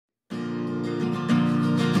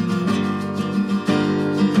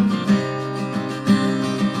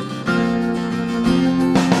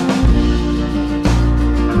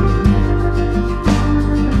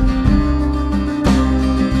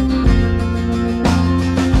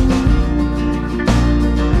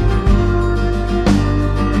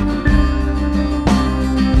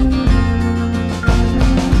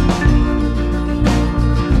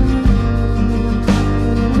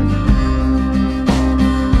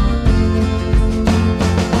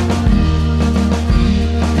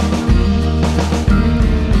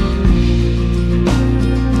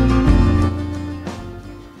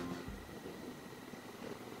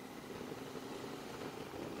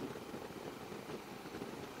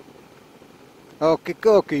Okay,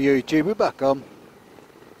 YouTube, we're back on.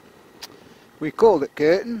 We called it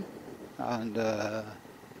Caton, and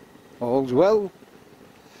all's well.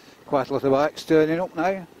 Quite a lot of bikes turning up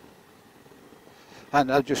now.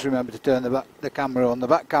 And I've just remembered to turn the camera on. The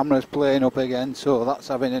back camera's playing up again, so that's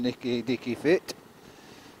having a nicky-dicky fit.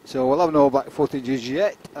 So we'll have no back footages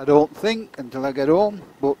yet, I don't think, until I get home.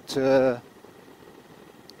 But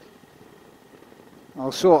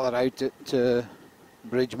I'll sort that out at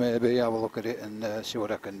Bridge, maybe, have a look at it and see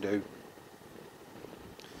what I can do.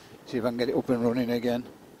 See if I can get it up and running again.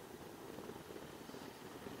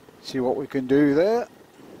 See what we can do there.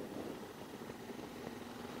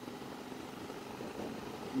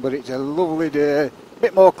 But it's a lovely day.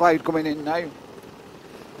 Bit more cloud coming in now.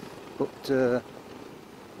 But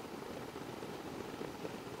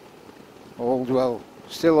all's well.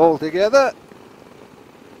 Still all together.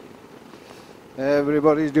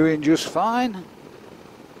 Everybody's doing just fine.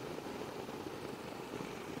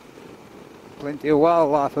 Plenty of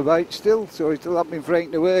wildlife about still, so we still haven't been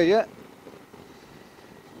frightened away yet.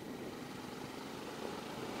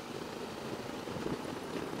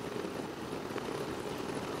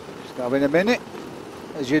 Just having a minute,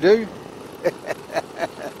 as you do.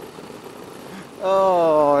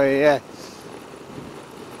 Oh yes.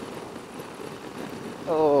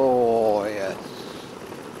 Oh yes.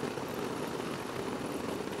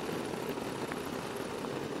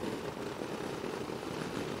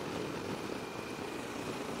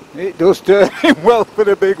 It does turn him well for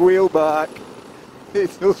the big wheel back.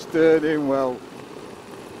 It does turn him well.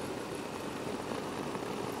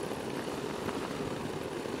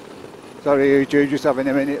 Sorry YouTube, just having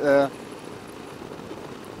a minute there.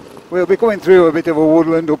 We'll be coming through a bit of a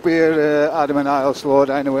woodland up here. Adam and I will slow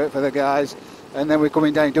down and wait for the guys. And then we're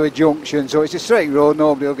coming down to a junction, so it's a straight road,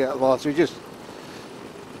 nobody will get lost. We just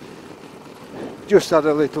had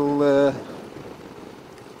a little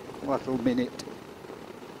minute.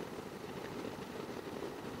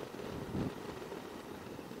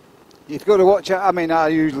 You've got to watch out. I mean, I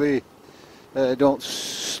usually don't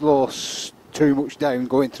slow too much down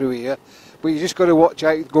going through here, but you just got to watch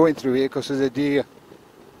out going through here because there's a deer.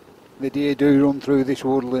 The deer do run through this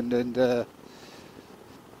woodland, and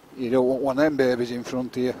you don't want one of them babies in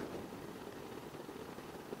front of you.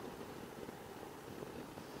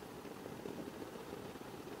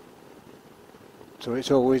 So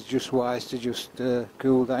it's always just wise to just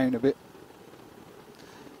cool down a bit.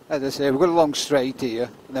 As I say, we've got a long straight here,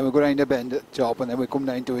 and then we go round a bend at the top, and then we come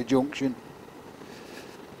down to a junction.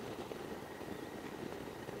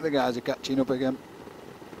 The guys are catching up again.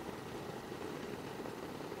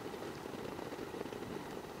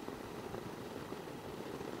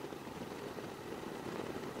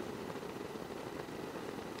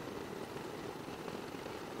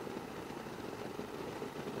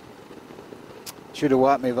 Should have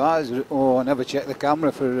wiped my visor. Oh, I never checked the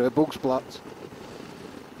camera for bug splats.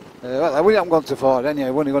 Well, we haven't gone so far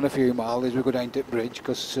anyway. We've only gone a few miles as we go down to the bridge,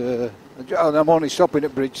 because I'm only stopping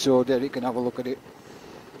at bridge so Derek can have a look at it,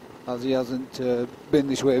 as he hasn't been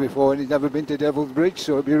this way before and he's never been to Devil's Bridge,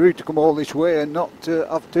 so it'd be rude to come all this way and not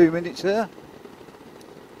have 2 minutes there.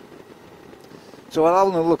 So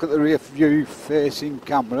I'll have a look at the rear view facing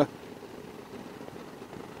camera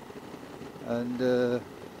and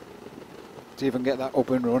see if I can get that up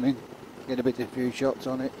and running, get a few shots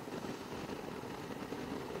on it.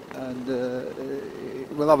 And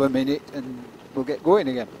we'll have a minute and we'll get going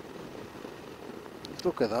again. Let's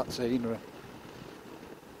look at that scenery.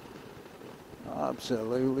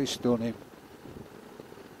 Absolutely stunning.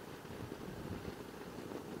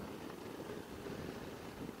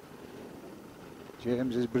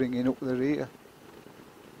 James is bringing up the rear.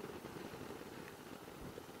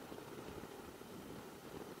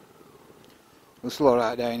 We'll slow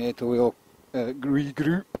right down here till we all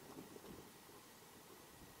regroup.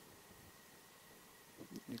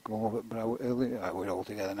 Go over at Brow early. We're all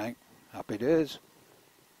together now. Happy days.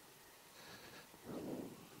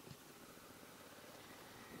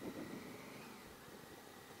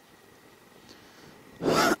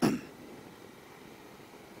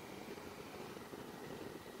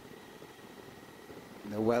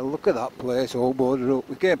 Well, look at that place all boarded up.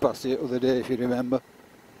 We came past it the other day, if you remember.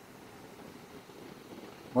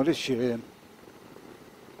 What a shame.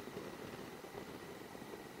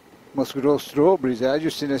 Must grow strawberries there. I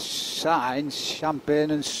just seen a sign,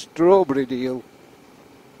 champagne and strawberry deal.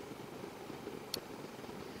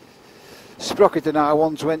 Sprocket and I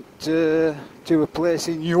once went to a place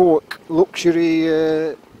in York, luxury,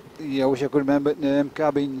 I wish I could remember the name,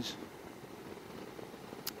 cabins.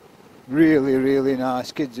 Really, really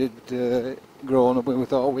nice. Kids had grown up and we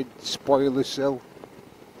thought we'd spoil the cell.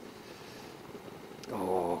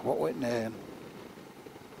 what was its name?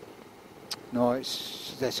 No, it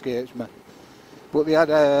escapes me. But they had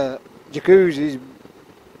jacuzzis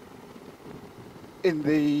in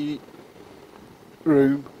the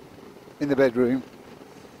room, in the bedroom.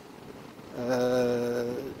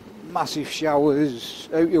 Massive showers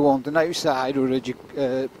out you want, and outside were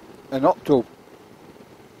an hot tub.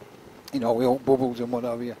 You know, with all bubbles and what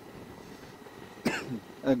have you.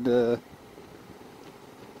 And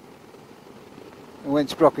when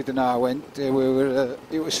Sprocket and I went, it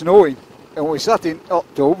was snowing, and we sat in hot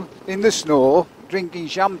tub in the snow, drinking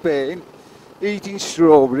champagne, eating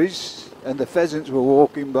strawberries, and the pheasants were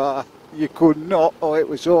walking by. You could not, oh, it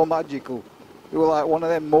was so magical. It was like one of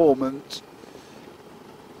them moments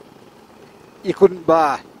you couldn't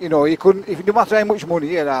buy. You know, you couldn't, if no matter how much money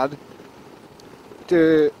you had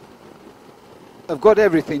to have got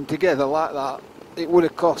everything together like that, it would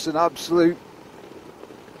have cost an absolute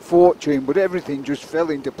fortune, but everything just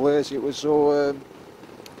fell into place. It was so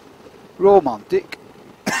romantic.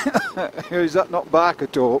 Is that not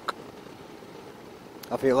biker talk?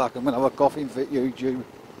 I feel like I'm going to have a coughing fit, YouTube.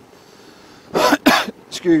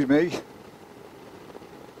 Excuse me.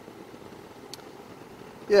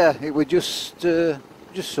 Yeah, it was just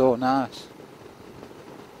so nice.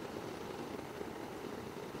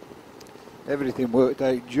 Everything worked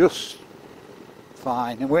out just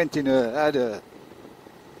fine. And went in had a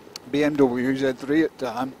BMW Z3 at the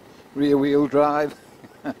time, rear wheel drive,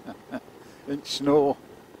 in snow.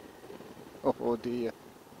 Oh dear.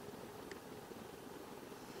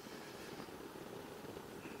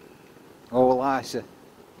 Oh, Lysa.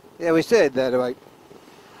 Yeah, we stayed there about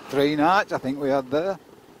 3 nights, I think we had there.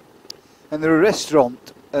 And there was a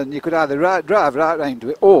restaurant, and you could either drive right round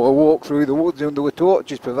to it or walk through the woods, and there were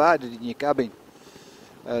torches provided in your cabin.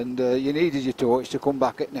 And you needed your torch to come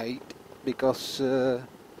back at night because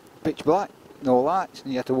pitch black, no lights,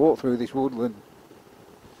 and you had to walk through this woodland.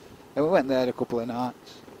 And we went there a couple of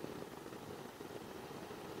nights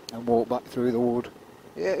and walked back through the wood.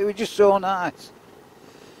 Yeah, it was just so nice.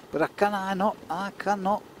 But I cannot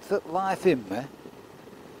for life in me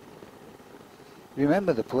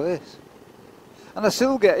remember the place. And I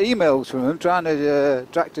still get emails from them trying to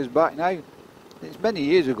track us back now. It's many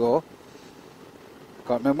years ago. I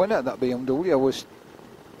can't remember when I had that BMW. I was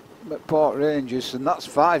at Park Rangers, and that's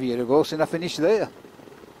 5 years ago since I finished there.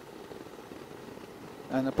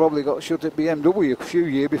 And I probably got shut at BMW a few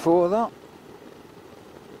years before that.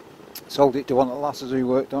 Sold it to one of the lasses who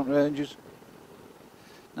worked on Rangers.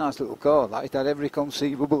 Nice little car that. It had every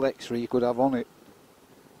conceivable extra you could have on it.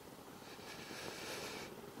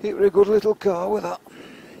 It was a good little car with that.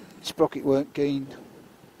 Sprocket weren't keen.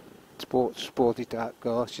 Sporty type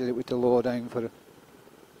car. She said it was too low down for her.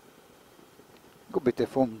 Good bit of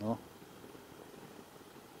fun though.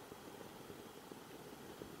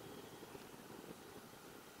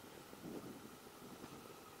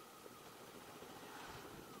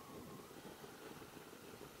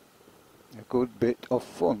 A good bit of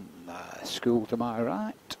fun. School to my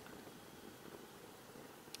right.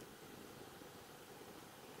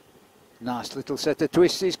 Nice little set of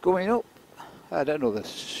twisties coming up. I don't know, the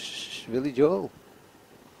village hall.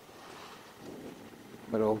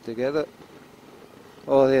 We're all together.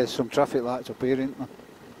 Oh, there's some traffic lights up here, isn't there?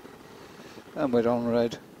 And we're on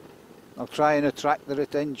red. I'll try and attract their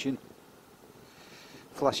attention.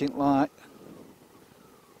 Flashing light.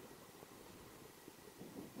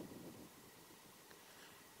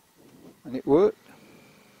 And it worked.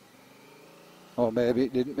 Or maybe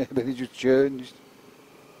it didn't, maybe they just changed.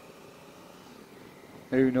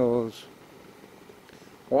 Who knows?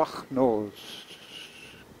 Wach knows.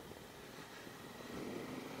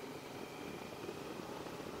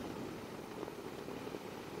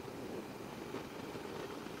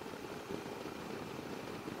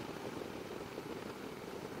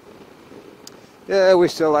 Yeah, we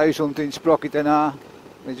still have something Sprocket and I.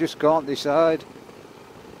 We just can't decide.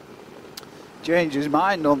 Change his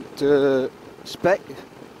mind on spec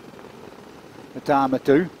a time or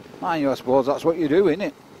two. Mind you, I suppose that's what you do,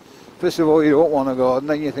 innit? First of all, you don't want to go, and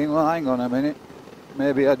then you think, well, hang on a minute,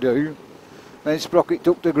 maybe I do. Then Sprocket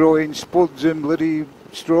took to growing spuds and bloody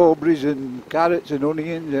strawberries and carrots and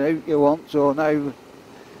onions and out you want, so now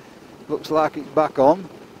looks like it's back on.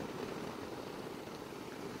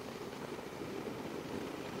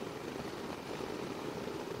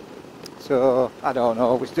 So, I don't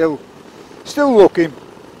know, we're still looking.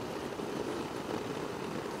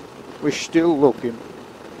 We're still looking.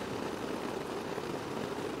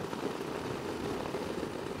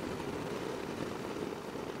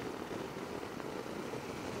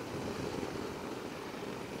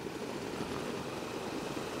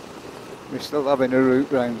 We're still having a route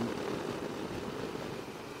round.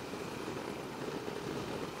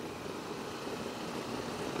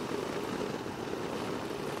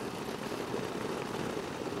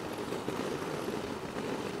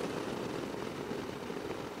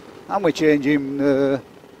 And we're changing, you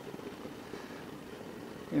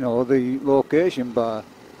know, the location bar.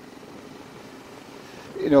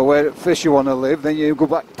 You know, where first you want to live, then you go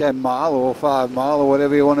back 10 mile or 5 mile or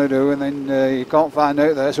whatever you want to do, and then you can't find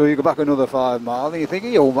out there, so you go back another 5 mile, and you think,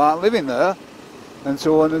 you might live in there, and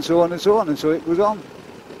so on and so on and so on, and so it goes on.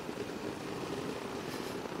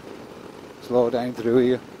 Slow down through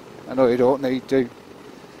here. I know you don't need to,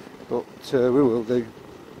 but we will do.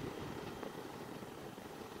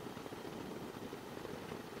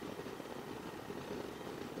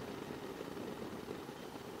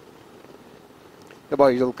 The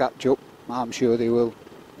boys will catch up, I'm sure they will.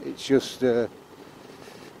 It's just a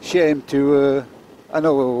shame to, I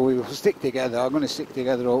know we'll stick together, I'm going to stick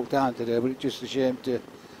together all the time today, but it's just a shame to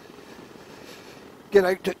get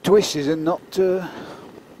out to twists and not give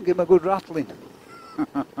them a good rattling.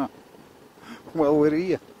 Well, we're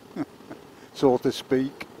here, so to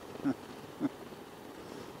speak.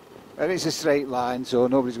 And it's a straight line, so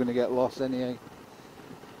nobody's going to get lost anyhow.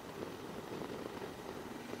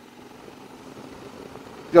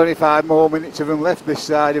 There's only 5 more minutes of them left this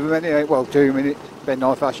side of them anyway. Well, 2 minutes, depending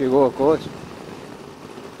on how fast you go, of course.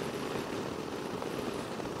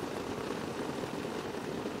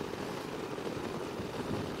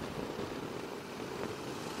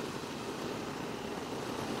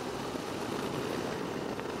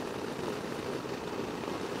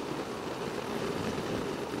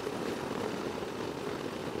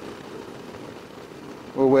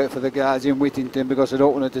 We'll wait for the guys in Whittington because I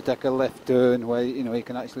don't want them to take a left turn where, you know, you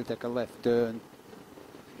can actually take a left turn.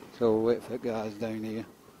 So we'll wait for the guys down here.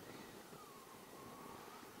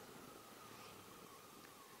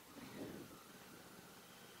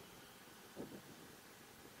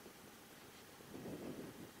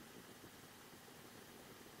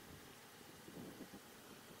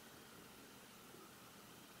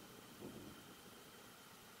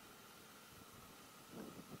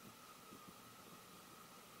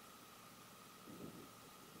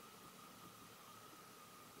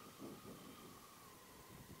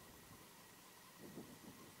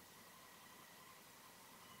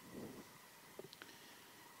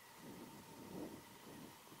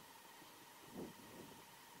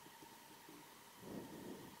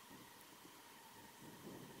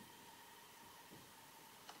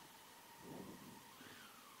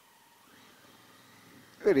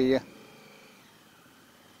 We're here.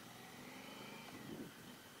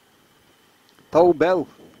 Old Bell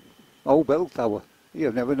Tower.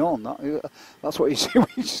 You've never known that. That's what you see when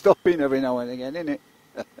you stop in every now and again, isn't it?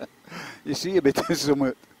 You see a bit of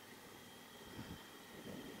something.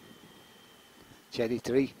 Cherry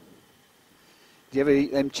tree. Do you ever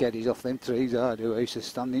eat them cherries off them trees? I do. I used to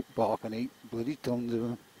stand in the park and eat bloody tons of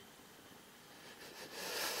them.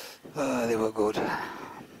 Oh, they were good.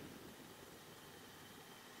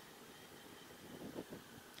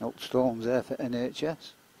 Old stones there for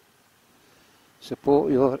NHS.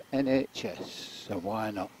 Support your NHS, so why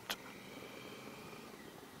not?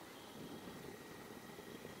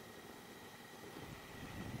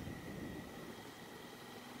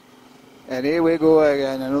 And here we go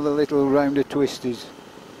again, another little round of twisties.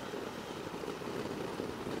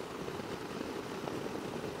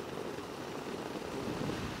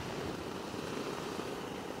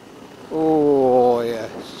 Oh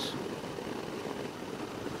yes.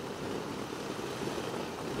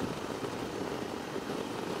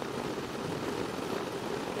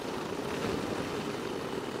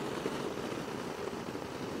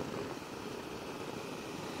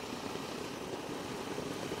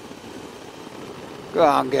 Go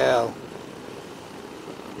on, girl.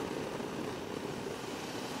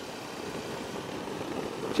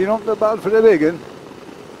 She's not that bad for the big one.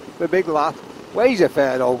 The big lad. Weighs a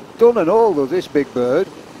fair old ton and all, does this big bird.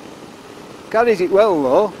 Carries it well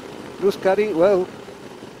though. Does carry it well.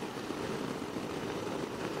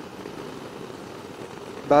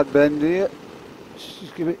 Bad bend here.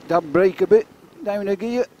 Just give it that brake a bit. Down a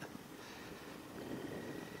gear.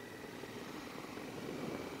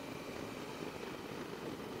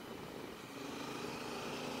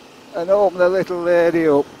 And open the little lady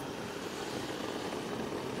up.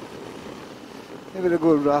 Give it a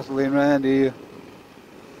good rattling round here.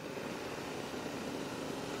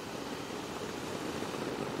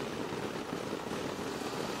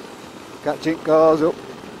 Catching cars up.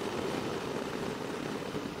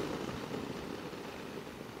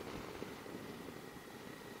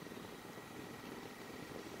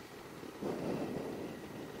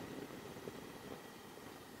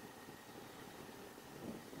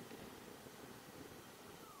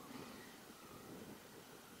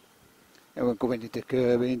 And we're coming into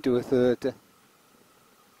Kirkby into a 30.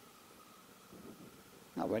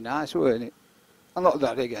 That was nice, weren't it? I'll not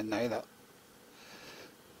that again now, that.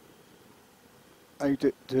 Out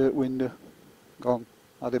at window. Gone.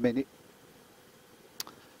 Had a minute.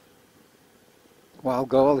 Wild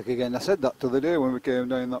garlic again. I said that the other day when we came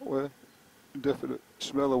down that way. Definite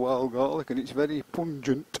smell of wild garlic, and it's very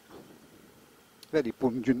pungent. Very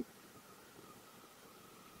pungent.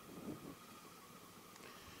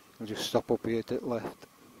 I'll just stop up here to the left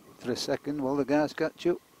for a second while the guys catch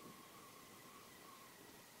up.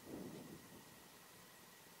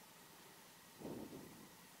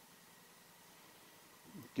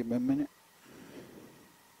 Give me a minute.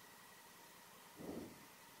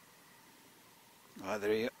 Ah,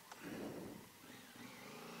 there you go.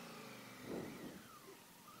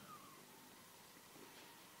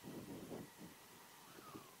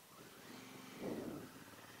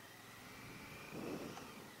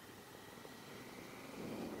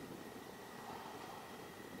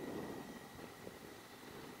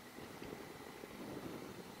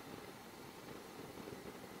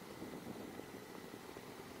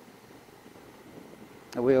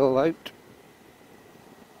 Are we all out?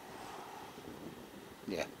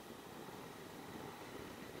 Yeah.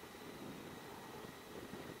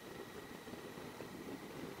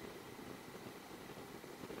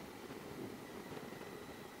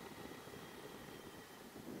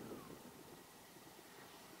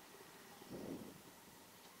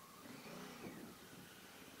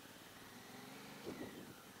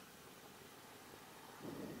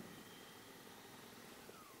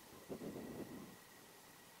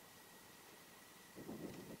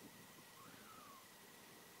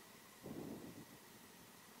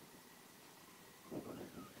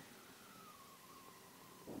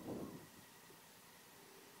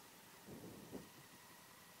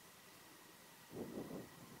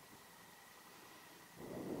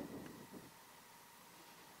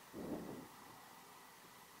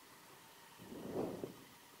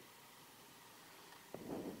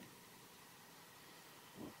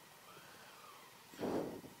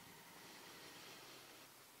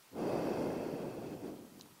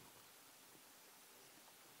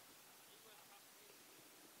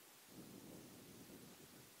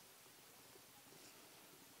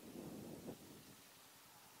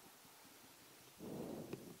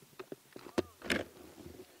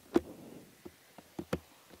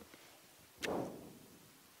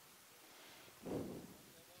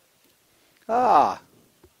 Ah,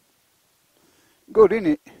 good,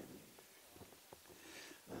 innit?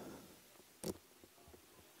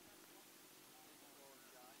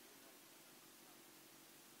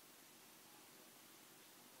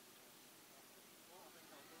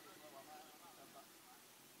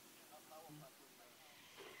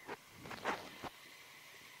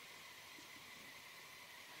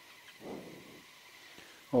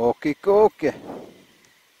 Okie dokie.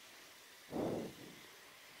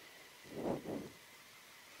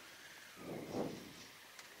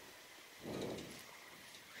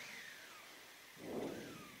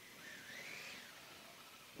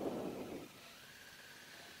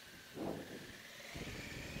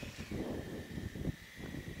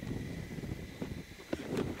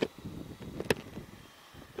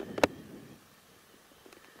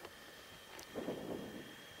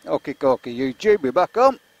 Okie dokie, YouTube, we're back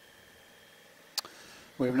on.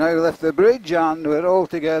 We've now left the bridge and we're all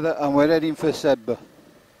together and we're heading for Sebba.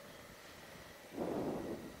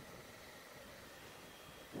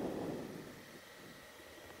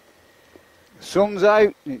 Sun's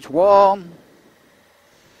out, it's warm,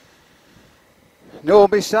 no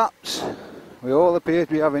mishaps, we all appear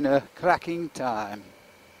to be having a cracking time.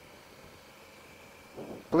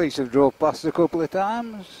 Police have drove past a couple of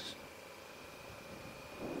times,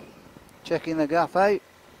 checking the gaff out,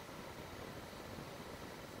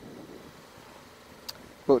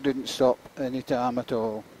 but didn't stop any time at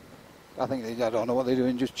all. I think I don't know what they're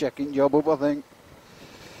doing, just checking job up, I think.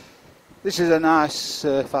 This is a nice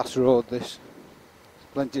fast road, this.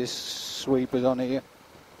 Plenty of sweepers on here.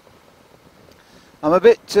 I'm a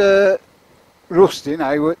bit rusty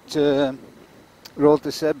now at Road to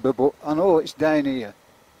Sebba, but I know it's down here.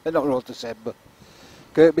 Not Road to Sebba,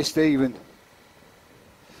 Kirkby Stephens.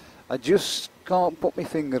 I just can't put my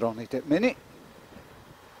finger on it at the minute.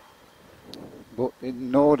 But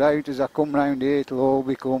no doubt as I come round here it'll all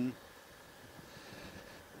become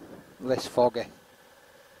less foggy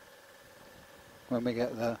when we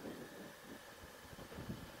get there.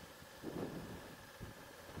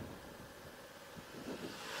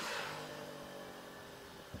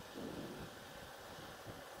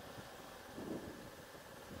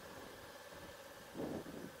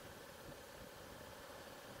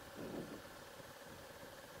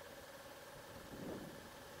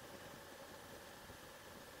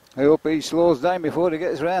 I hope he slows down before he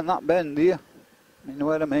gets round that bend here. You know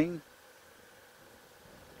what I mean?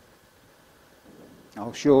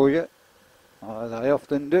 I'll show you, as I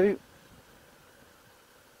often do.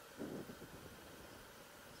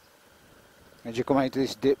 As you come out to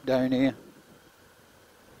this dip down here.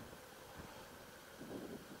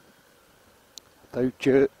 Through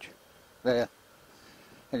church. There.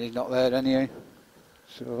 And he's not there anyhow.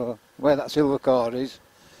 So, where that silver car is,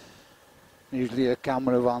 usually a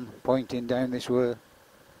camera van pointing down this way.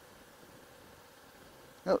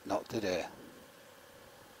 Oh, not today.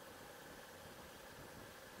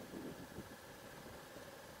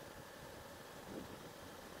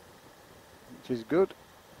 Which is good.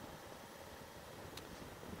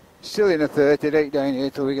 Still in a 38 down here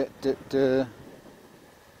till we get at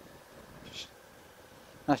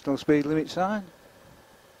national speed limit sign.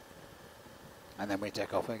 And then we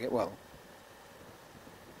take off again. Well,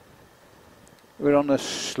 we're on a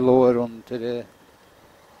slower run today.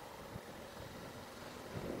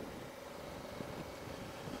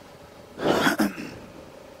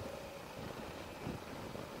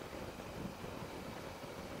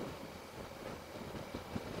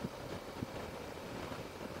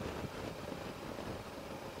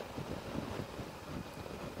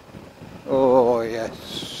 Oh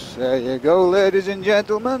yes, there you go, ladies and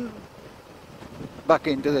gentlemen. Back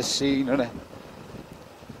into the scenery.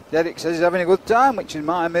 Derek says he's having a good time, which is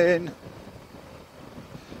my main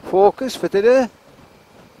focus for today.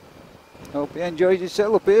 Hope he enjoys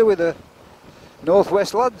himself up here with the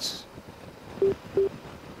Northwest lads.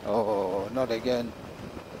 Oh, not again.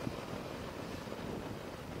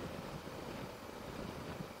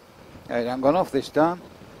 I haven't gone off this time.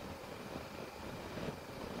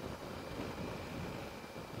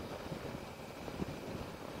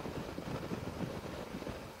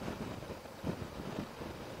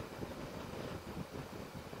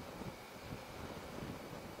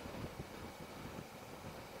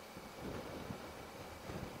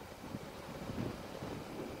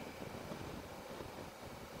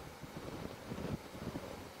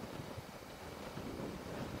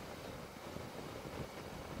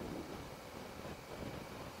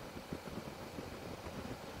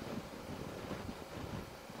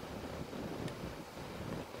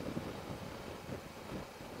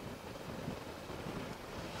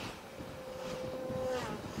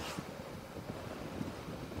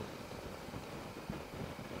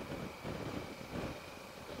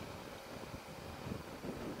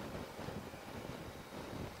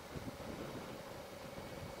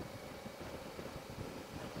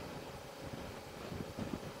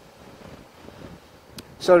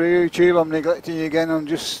 Sorry YouTube, I'm neglecting you again. I'm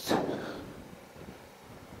just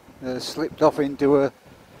slipped off into a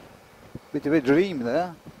bit of a dream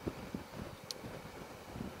there.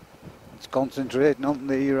 It's concentrating on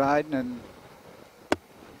the riding and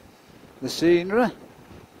the scenery.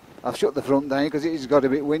 I've shut the front down because it's got a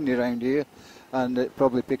bit windy around here and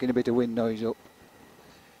probably picking a bit of wind noise up.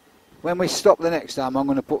 When we stop the next time, I'm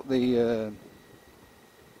going to put the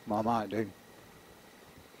well, I might do.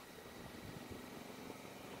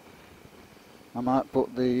 I might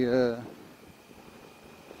put the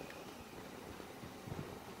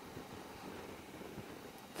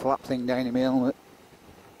flap thing down in my helmet.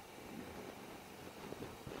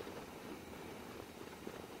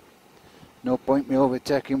 No point me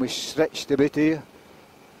overtaking, we stretched a bit here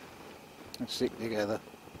and stick together.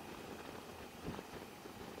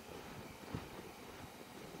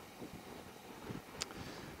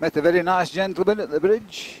 Met a very nice gentleman at the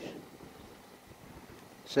bridge,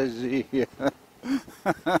 says he.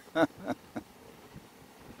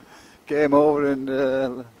 Came over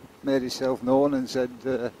and made himself known and said,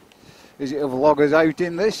 is it a vlogger's out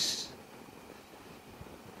in this?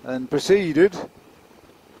 And proceeded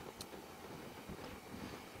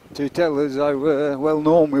to tell us how well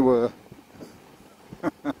known we were.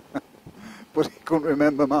 But he couldn't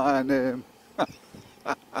remember my name.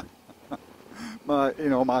 My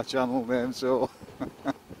channel name, so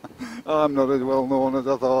I'm not as well known as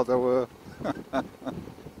I thought I were.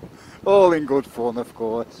 All in good fun, of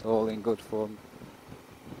course, all in good fun.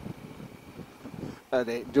 And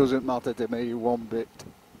it doesn't matter to me one bit.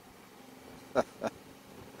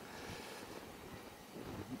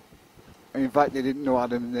 In fact, he didn't know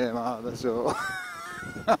Adam's name either, so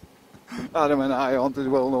Adam and I aren't as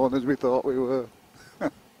well known as we thought we were.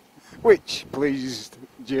 Which pleased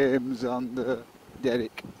James and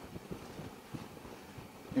Derek.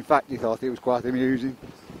 In fact, he thought it was quite amusing.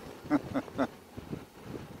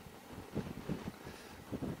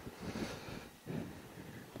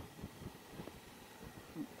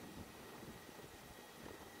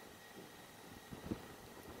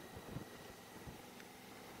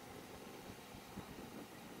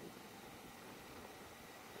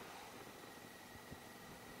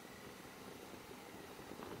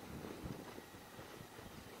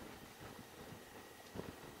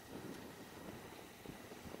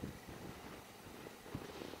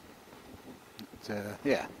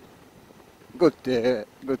 yeah, good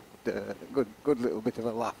little bit of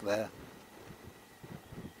a laugh there.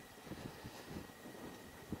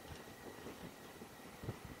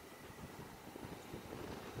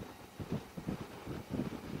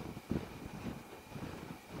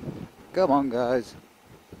 Come on, guys.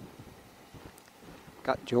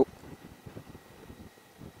 Catch up.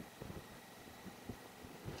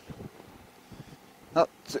 That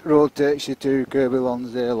road takes you to Kirkby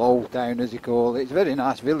Lonsdale, Old Town as you call it. It's a very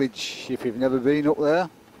nice village if you've never been up there.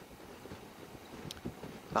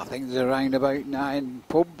 I think there's around about 9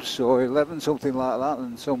 pubs or 11, something like that,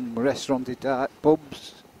 and some restauranty type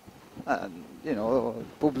pubs. And, you know,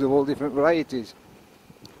 pubs of all different varieties.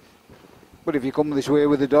 But if you come this way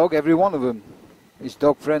with a dog, every one of them is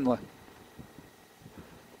dog friendly.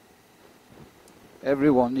 Every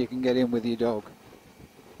one you can get in with your dog,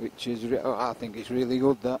 which is, I think it's really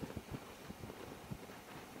good, that.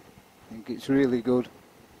 I think it's really good.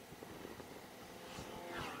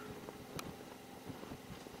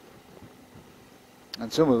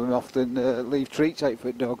 And some of them often leave treats out for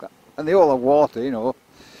a dog, and they all have water, you know.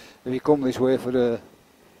 If you come this way for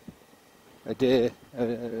a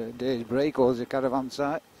day's break, or as a caravan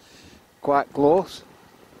site, quite close,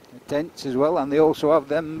 tents as well, and they also have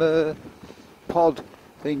them pod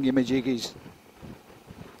thingy-majiggies,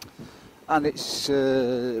 and it's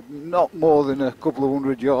not more than a couple of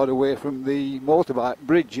 100 yards away from the motorbike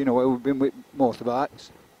bridge, you know, where we've been with motorbikes.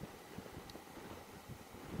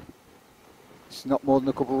 It's not more than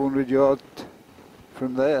a couple of 100 yards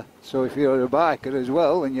from there, so if you're a biker as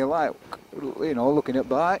well and you like, you know, looking at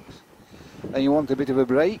bikes and you want a bit of a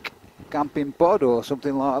break, camping pod or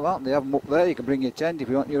something like that, they have them up there. You can bring your tent if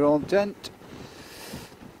you want your own tent.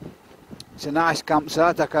 It's a nice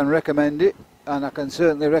campsite, I can recommend it, and I can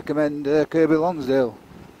certainly recommend Kirkby Lonsdale.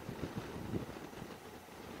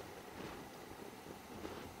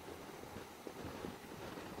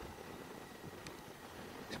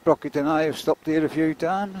 Sprocket and I have stopped here a few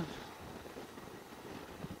times.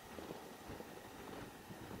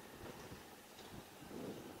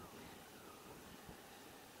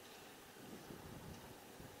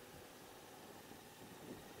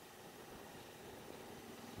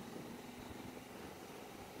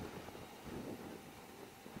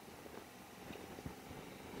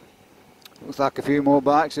 Looks like a few more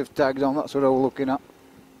bikes have tagged on, that's what I was looking at.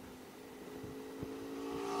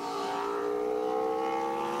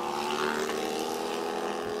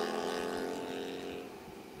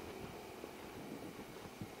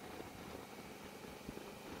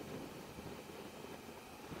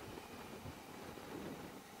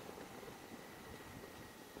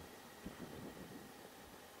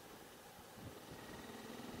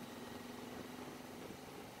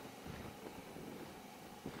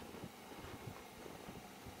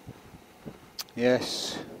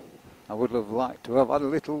 Yes, I would have liked to have had a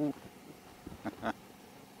little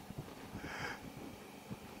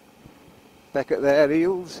peck at their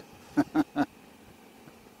heels,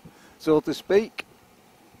 so to speak.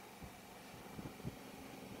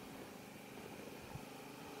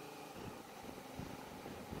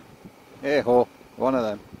 Hey ho, one of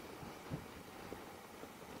them.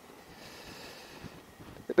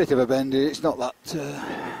 A bit of a bender, it's not that...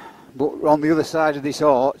 but on the other side of this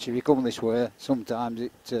arch, if you come this way, sometimes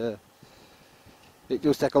it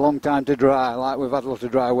does take a long time to dry. Like we've had a lot of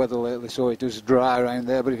dry weather lately, so it does dry around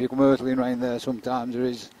there. But if you come hurtling around there, sometimes there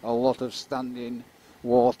is a lot of standing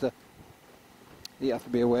water that you have to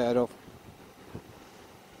be aware of.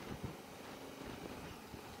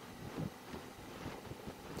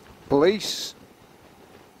 Police,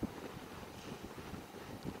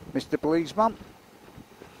 Mr. Policeman.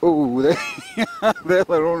 Oh, they'll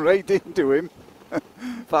run right into him.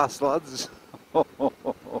 Fast lads.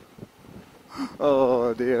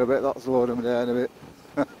 Oh dear, I bet that slowed them down a bit.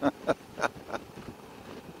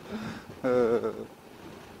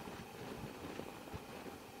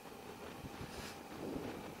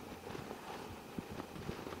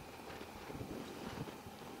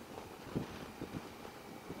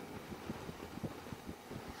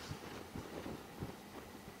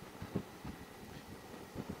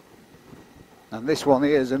 And this one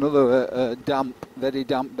here is another very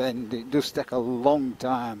damp bend. It does take a long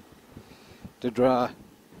time to dry.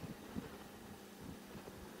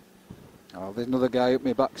 Oh, there's another guy up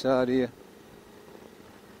my backside here.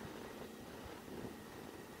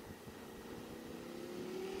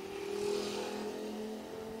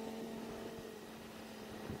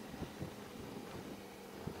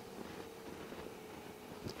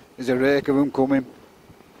 There's a rake of them coming.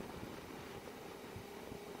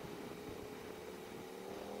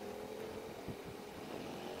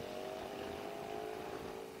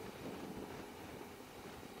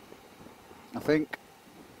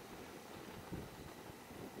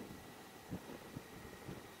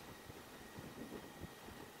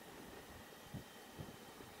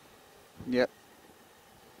 Yep.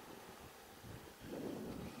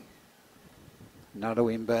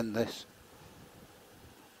 Narrowing bend this.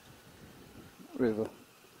 River.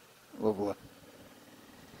 Lovely.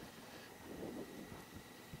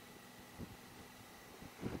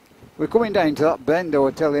 We're coming down to that bend I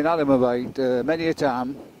was telling Adam about many a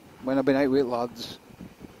time when I've been out with lads.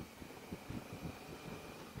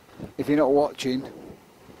 If you're not watching,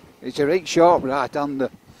 it's a right sharp right-hander,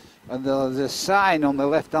 and there's a sign on the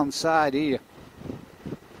left-hand side here.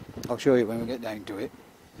 I'll show you when we get down to it.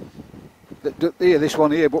 Here, this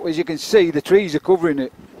one here, but as you can see, the trees are covering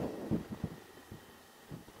it.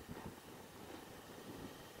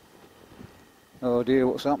 Oh dear,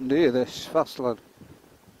 what's happened here? This fast lad.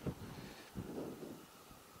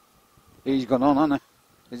 He's gone on, hasn't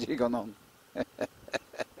he? Has he gone on?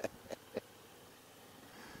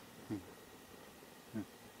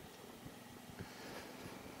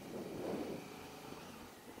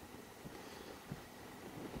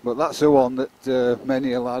 But that's the one that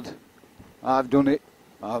many a lad, I've done it.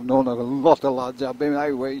 I've known a lot of lads I've been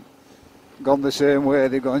out with, gone the same way.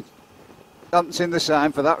 They've gone, haven't seen the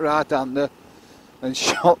sign for that right-hander and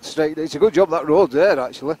shot straight. It's a good job that road's there,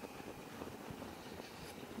 actually.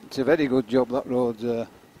 It's a very good job that road's there.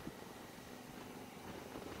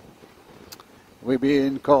 We're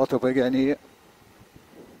being caught up again here.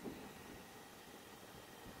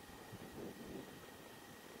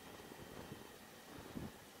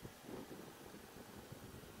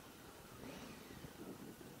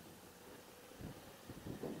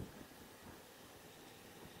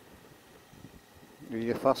 Are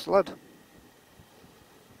you fast, lad?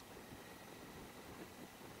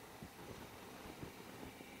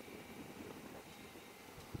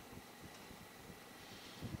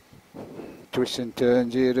 Twists and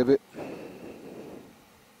turns here a bit.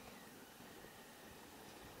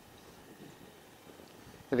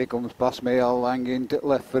 If he comes past me, I'll hang in to the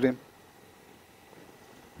left for him.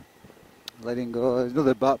 Let him go. There's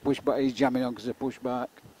another back push back. He's jamming on because of push back.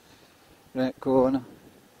 Right corner.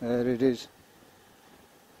 There it is.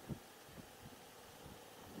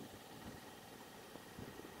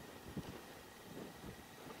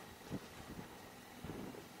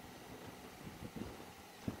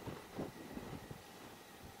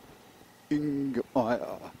 Oh,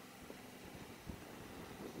 yeah.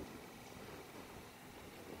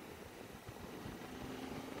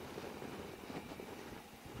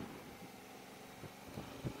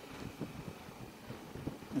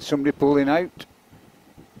 Is somebody pulling out?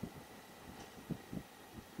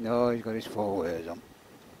 No, he's got his four ways on.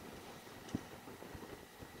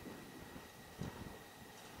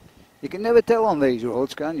 You can never tell on these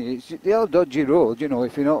roads, can you? They are dodgy roads, you know,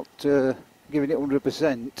 if you're not giving it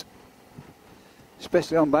 100%.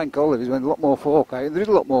 Especially on bank holidays when a lot more folk out. There is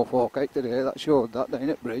a lot more folk out today, that showed that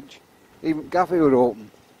down at Bridge. Even Cafe were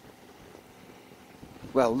open.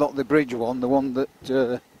 Well, not the Bridge one, the one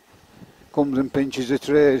that comes and pinches the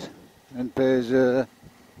trays and pays, well,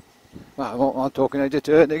 I'm talking out of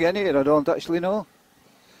turn again here, I don't actually know.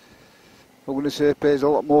 I'm going to say pays a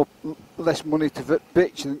lot more, less money to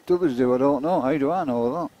pitch than others do, I don't know. How do I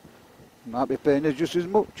know that? Might be paying us just as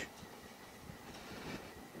much.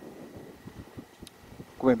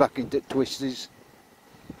 Going back into twisters.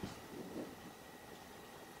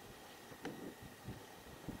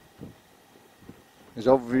 There's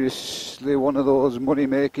obviously one of those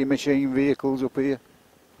money-making machine vehicles up here.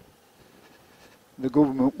 The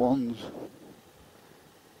government ones.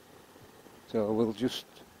 So we'll just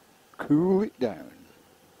cool it down.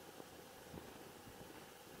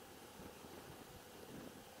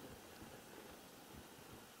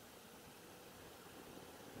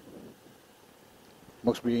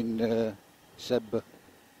 Must be in Sebba.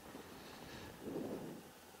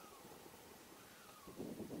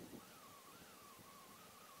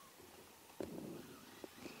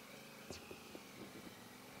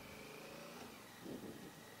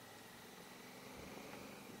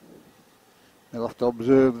 We'll have to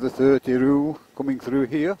observe the 30 rule coming through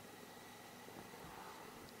here.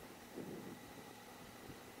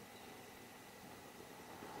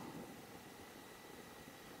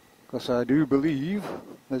 Because I do believe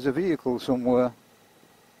there's a vehicle somewhere.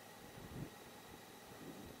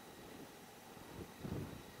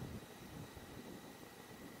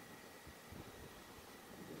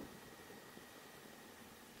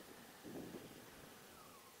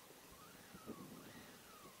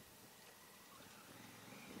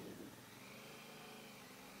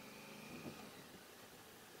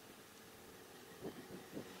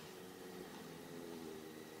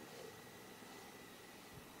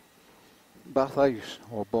 Bathhouse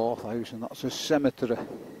or Bathhouse, and that's a cemetery.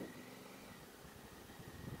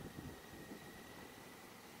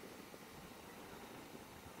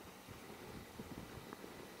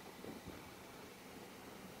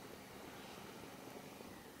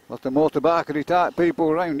 Lot of motorbikery type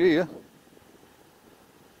people around here.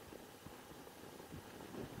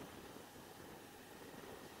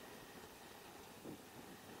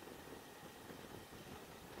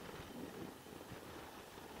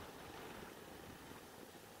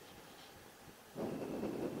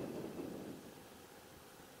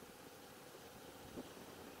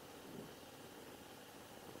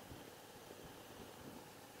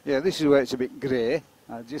 Yeah, this is where it's a bit grey.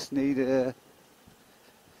 I just need to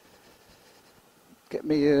get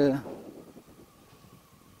me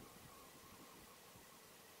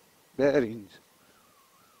bearings.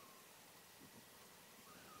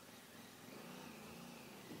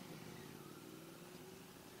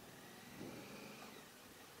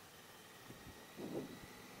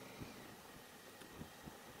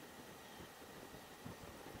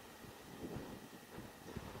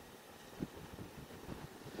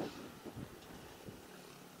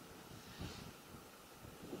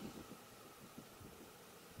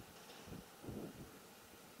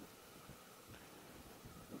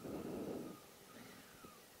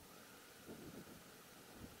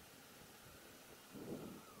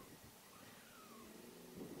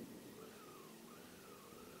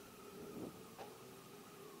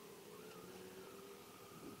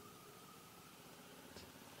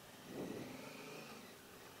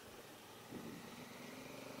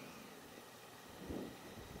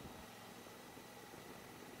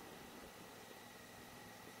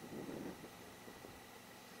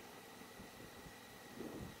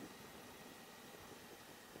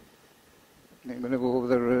 I'm going to go over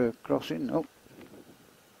the crossing. Nope.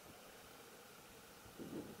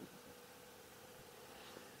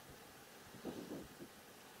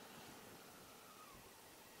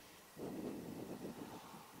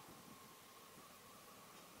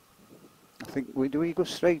 I think do we go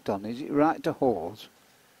straight on? Is it right to Halls?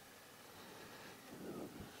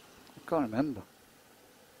 I can't remember.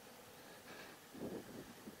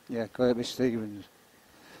 Yeah, Kirkby Stephens.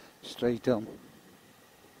 Straight on.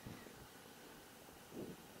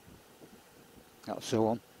 That's so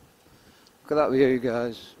on. Look at that view,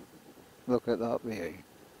 guys. Look at that view.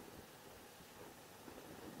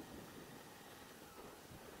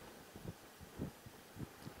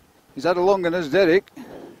 He's had a long one as Derek.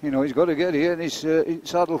 You know, he's got to get here and he's in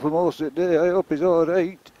saddle for most of the day. I hope he's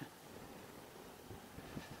alright.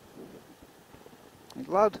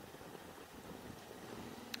 Lad.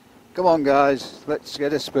 Come on, guys. Let's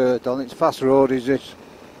get a spurt on. It's fast road, is this?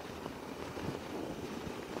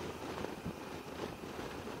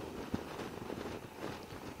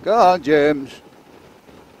 Go on, James.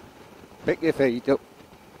 Pick your feet up.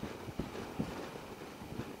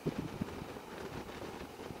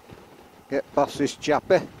 Get past this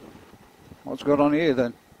chappy. What's going on here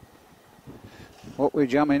then? What we're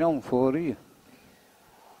jamming on for here?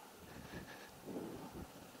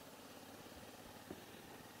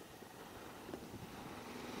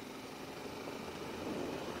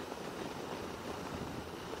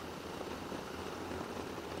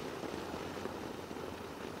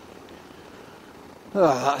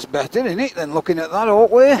 Oh, that's better, isn't it, than looking at that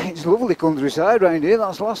walkway? It's lovely countryside round here.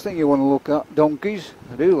 That's the last thing you want to look at. Donkeys.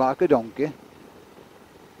 I do like a donkey.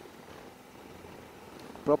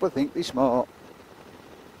 Proper think they're smart.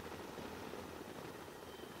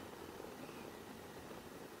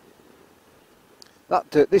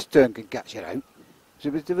 This turn can catch you out. It's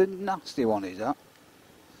a bit of a nasty one, is that?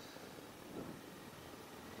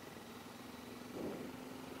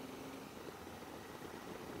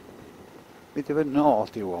 Bit of a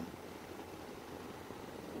naughty one.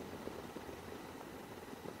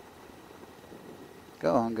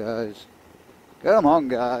 Go on, guys. Come on,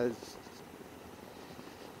 guys.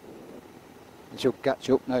 He should catch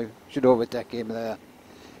up now. Should overtake him there.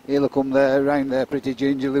 He'll come there, round there pretty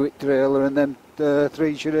gingerly with trailer, and then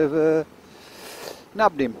three should have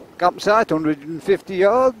nabbed him. Campsite, 150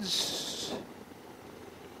 yards.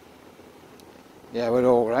 Yeah, we're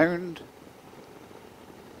all round.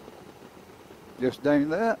 Just down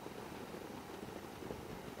there.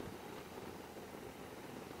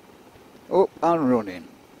 Up and running.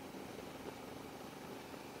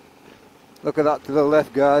 Look at that to the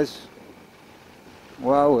left, guys.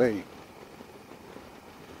 Wowee.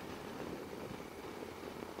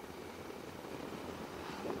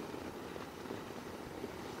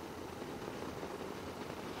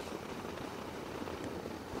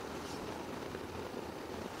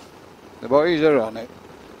 The boys are on it.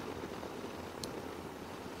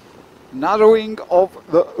 Narrowing of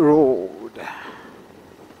the road.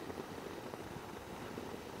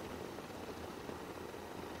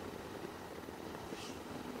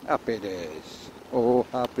 Happy days. Oh,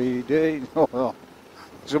 happy days. Oh,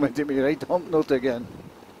 Something to me right on nut again.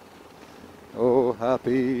 Oh,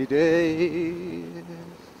 happy days.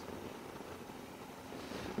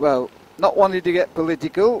 Well, not wanting to get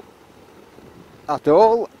political at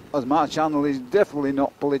all, as my channel is definitely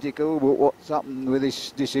not political, but what's happened with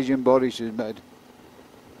this decision Boris has made.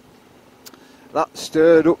 That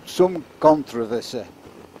stirred up some controversy.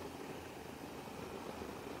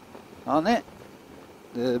 Hasn't it?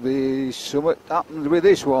 There'll be something happens with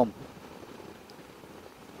this one.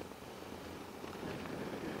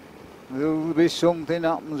 There'll be something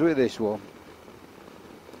happens with this one.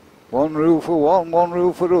 One rule for one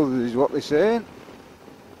rule for others is what they're saying.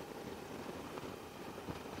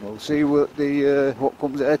 We'll see what the what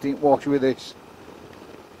comes out in wash with this.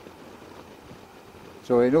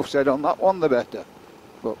 So enough said on that one, the better.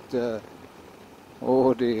 But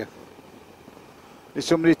oh dear, there's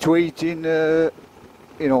somebody tweeting,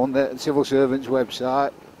 you know, on the civil servants'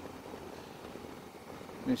 website.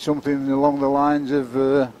 It's something along the lines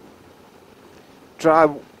of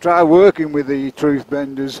try working with the truth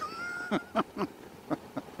benders.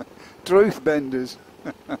 Truth benders.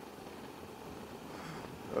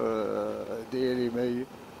 Dearie me.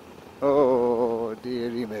 Oh,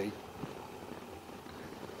 dearie me.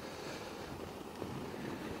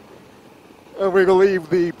 We'll leave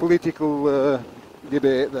the political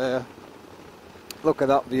debate there. Look at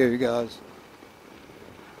that view, guys.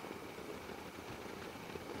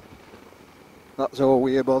 That's all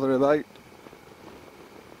we bother about.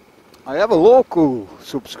 I have a local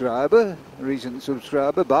subscriber, a recent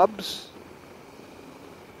subscriber, Babs.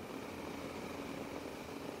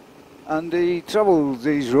 And he travels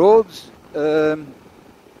these roads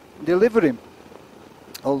delivering.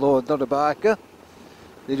 Although not a biker,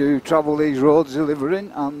 they do travel these roads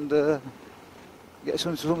delivering and get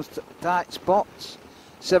some tight spots.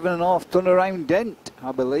 7.5 ton around dent,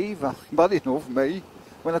 I believe. Bad enough, me,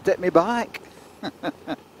 when I take my bike.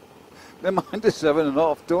 Never mind a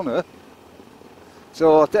 7.5 tonner.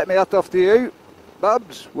 So I'll take my hat off to you,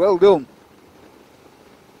 Babs. Well done.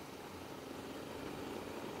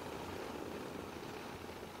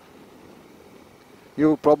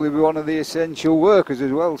 You'll probably be one of the essential workers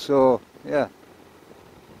as well, so yeah.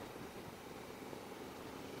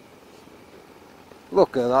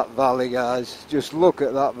 Look at that valley, guys. Just look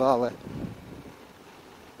at that valley.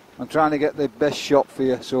 I'm trying to get the best shot for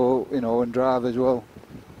you, so, you know, and drive as well.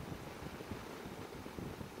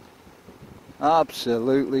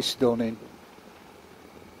 Absolutely stunning.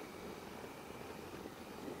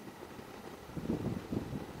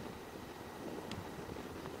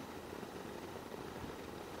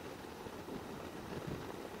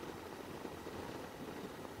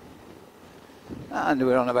 And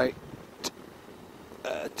we're on about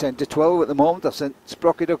 10 to 12 at the moment. I've sent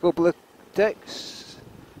Sprocket a couple of texts.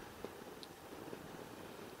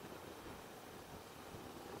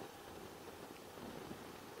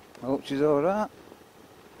 I hope she's alright.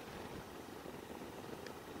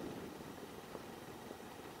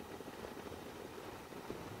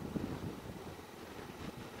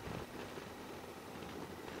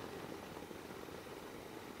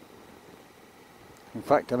 In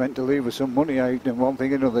fact, I meant to leave her some money out and one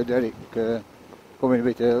thing or another, Derek. Coming a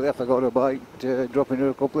bit early, I forgot about dropping her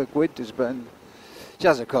a couple of quid to spend. She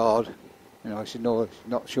has a card. You know, she knows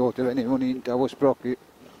she's not short of any money into our sprocket.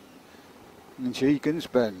 And she can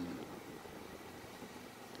spend.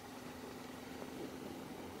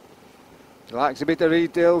 She likes a bit of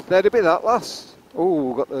retail therapy, that lass.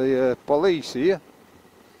 Oh, got the police here.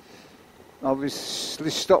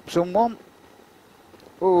 Obviously stopped someone.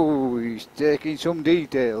 Oh, he's taking some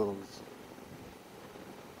details.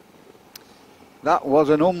 That was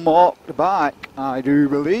an unmarked bike, I do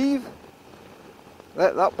believe.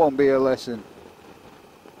 Let that one be a lesson.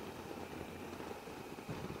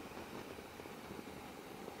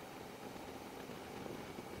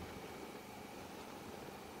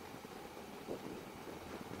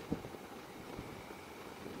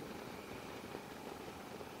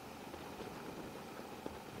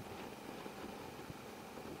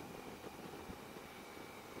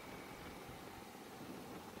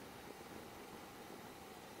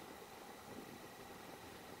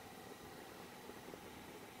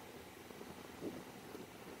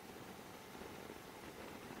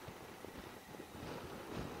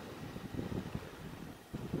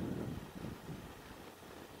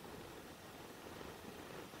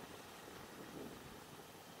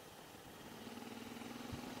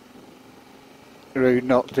 Rude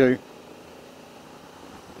not to.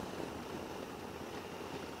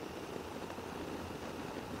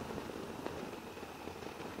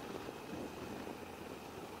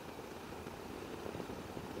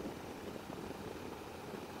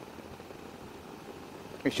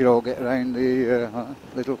 We should all get around the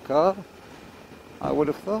little car, I would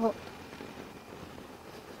have thought.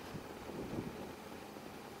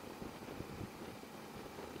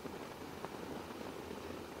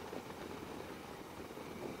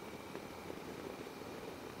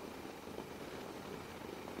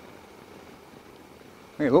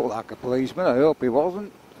 He looked like a policeman. I hope he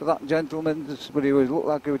wasn't for that gentleman, but he looked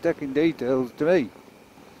like he was taking details to me.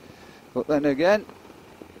 But then again,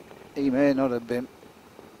 he may not have been.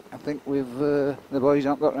 I think we've the boys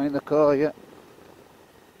haven't got round the car yet.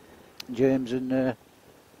 James and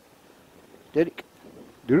Derek.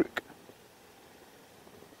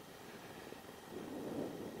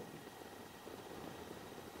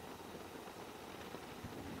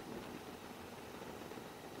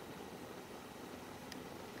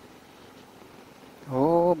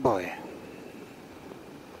 Oh boy.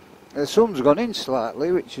 The sun's gone in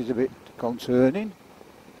slightly, which is a bit concerning.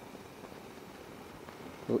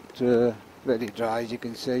 But very dry, as you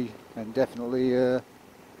can see, and definitely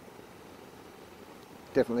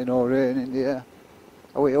no rain in the air.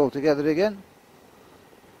 Are we all together again?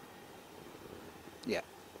 Yeah,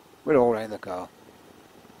 we're all round the car.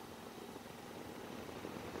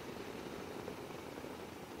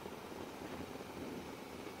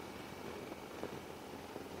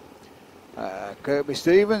 Kirkby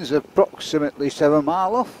Stephens, approximately 7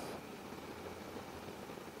 miles off.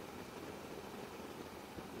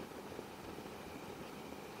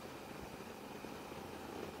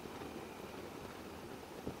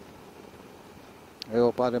 I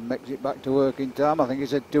hope Adam makes it back to work in time. I think he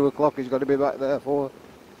said 2 o'clock he's got to be back there for.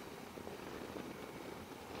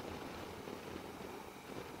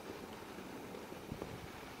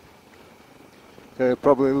 So he'll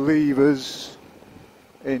probably leave us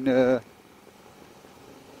in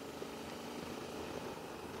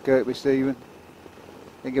Kirkby Stephens.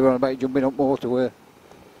 I think he was on about jumping up motorway.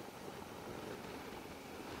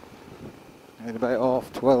 At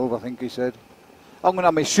about 12:30, I think he said. I'm going to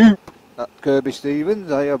have my soup at Kirkby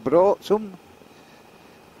Stephens. I have brought some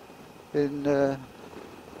in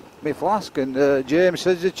my flask, and James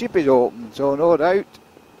says the chip is open, so no doubt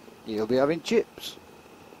he'll be having chips.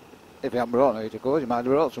 If he hasn't brought it, of course, he might have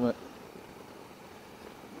brought some.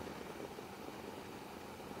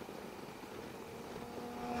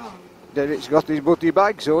 Derek's got his butty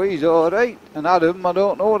bag, so he's alright. And Adam, I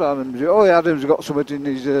don't know what Adam's. Oh, Adam's got something in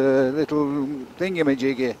his little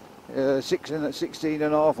thingamajiggy.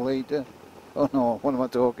 16.5 litre. Oh no, what am I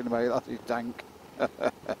talking about? That's his tank.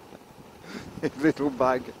 His little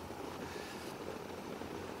bag.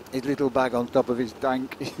 His little bag on top of his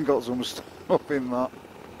tank. He's got some stuff in that.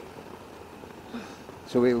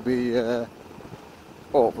 So he'll be,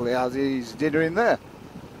 hopefully has his dinner in there.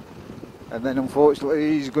 And then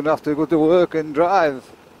unfortunately he's going to have to go to work and drive.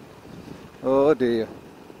 Oh dear.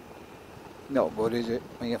 Not good, is it,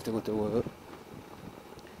 when you have to go to work?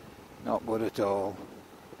 Not good at all.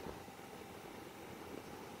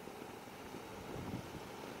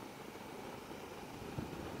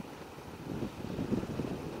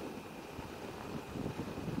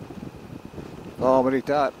 Farmery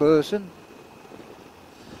type person.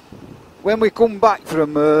 When we come back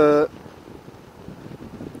from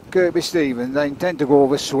Kirkby Stephens, I intend to go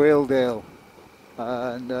over Swaledale,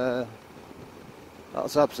 and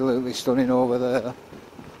that's absolutely stunning over there.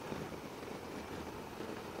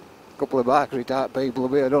 A couple of bakery type people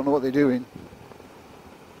up here, I don't know what they're doing.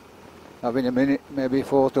 Having a minute, maybe a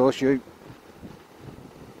photo shoot.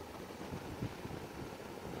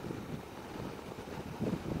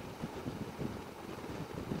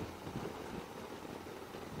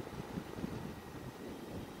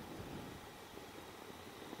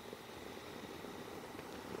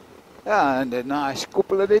 And a nice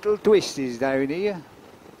couple of little twisties down here.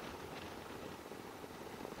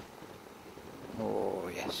 Oh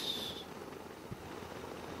yes.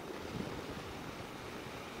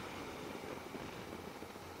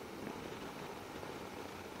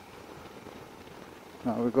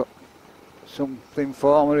 Now we've got something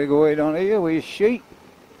farmery going on here with sheep.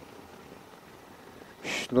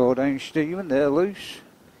 Slow down, Stephen, they're loose.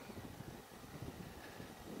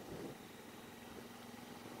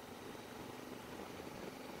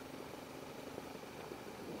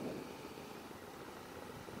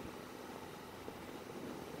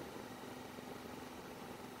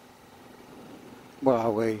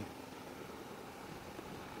 Wowee.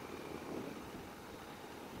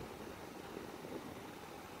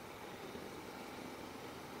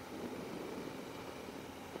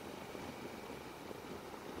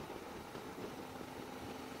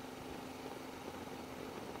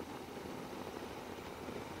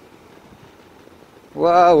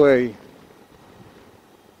 Wowee.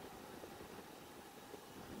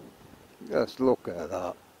 Just look at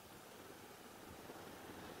that.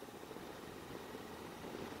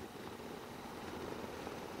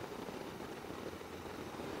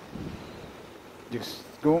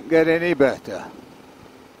 Just don't get any better.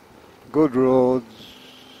 Good roads,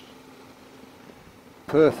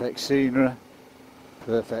 perfect scenery,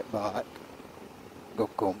 perfect bike,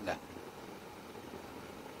 good company.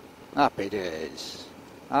 Happy days.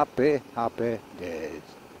 Happy, happy days.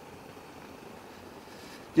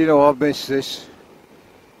 You know, I've missed this.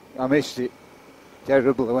 I missed it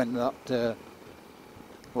terribly when that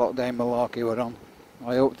lockdown malarkey were on.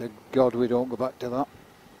 I hope to God we don't go back to that.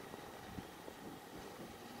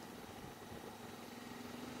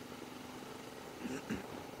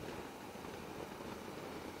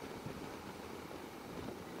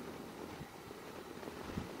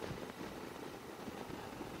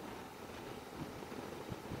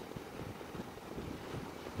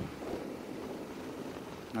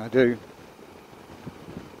 I do.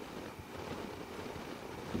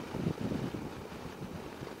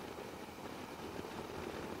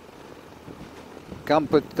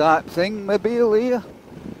 Camper type thing, maybe here.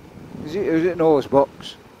 Is it an hose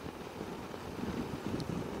box?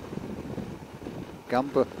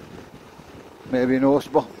 Camper. Maybe an hose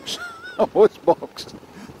box. A hose box.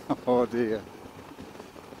 Oh dear.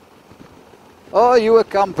 Are you a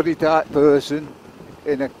campery type person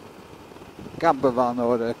in a camper van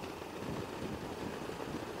or a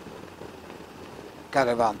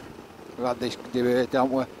caravan? We've had this debate,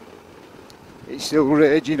 haven't we? It's still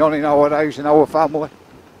raging on in our house and our family.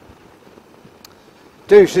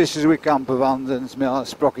 Two sisters with camper vans, and me,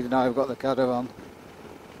 Sprocket and I have got the caravan.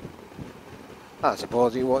 I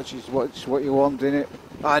suppose he watches what you want in it.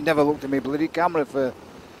 I never looked at my bloody camera for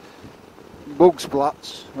bug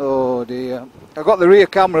splats. Oh dear. I got the rear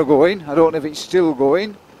camera going. I don't know if it's still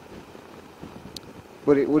going,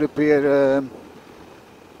 but it would appear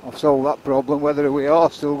I've solved that problem. Whether we are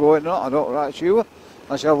still going or not, I'm not right sure.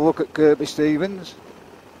 I shall have a look at Kirkby Stephens.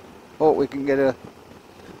 Hope we can get a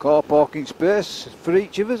car parking space for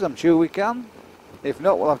each of us. I'm sure we can. If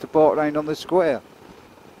not, we'll have to park round on the square.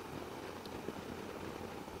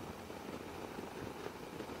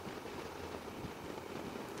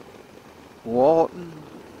 Wharton.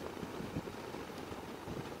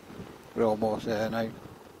 We're almost there now.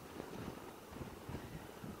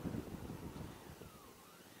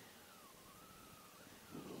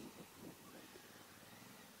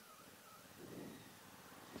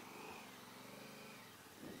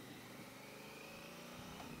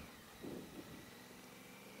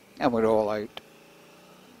 And we're all out.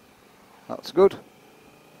 That's good.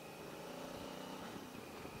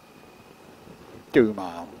 2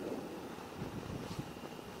 mile.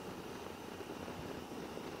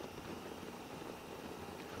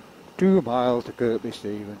 Two miles to Kirkby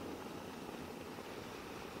Stephens.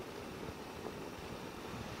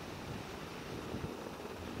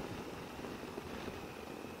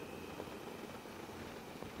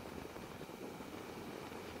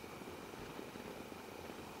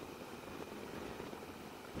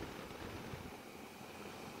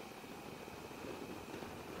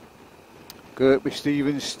 Kirkby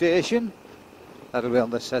Stephens station. That'll be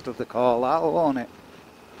on the Settle to Carlisle, won't it?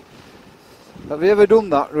 Have you ever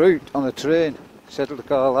done that route on a train? Settle to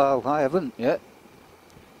Carlisle? I haven't yet.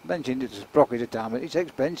 Mentioned it to Sprocket a time, but it's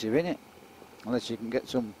expensive, isn't it? Unless you can get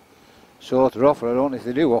some sort of offer. I don't know if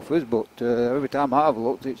they do offers, but every time I've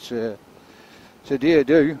looked, it's a dear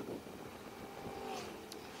do.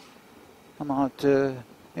 I might, you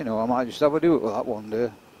know, I might just have a do it with that one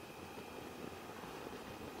day.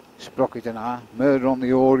 Sprocket and I, Murder on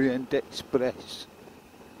the Orient Express.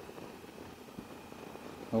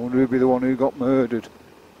 I wonder who'd be the one who got murdered.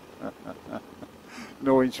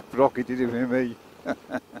 Knowing Sprocket, it'd be me.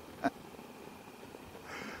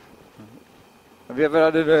 Have you ever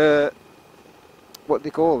had a, what do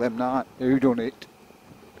they call them now? Who done it?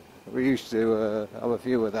 We used to have a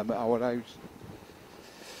few of them at our house.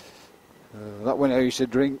 That when I used to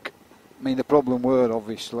drink. I mean, the problem were,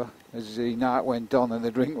 obviously, as the night went on and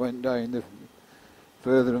the drink went down, the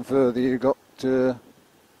further and further you got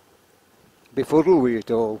befuddled with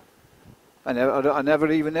it all. I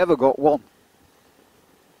never even got one.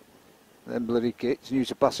 Them bloody kits, you used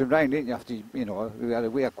to pass them round, didn't you? After, you know,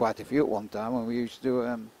 we had quite a few at one time, and we used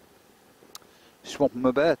to swap them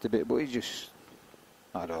about a bit, but it's just,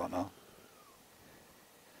 I don't know.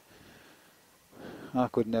 I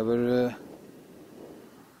could never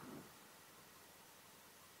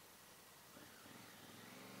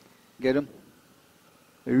get them.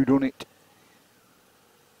 Who done it?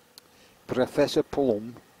 Professor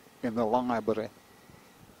Plum in the library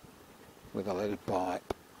with a little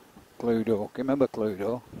pipe. Cluedo. Can you remember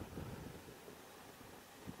Cluedo?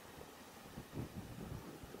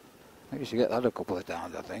 I used to get that a couple of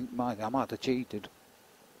times, I think. I might have cheated.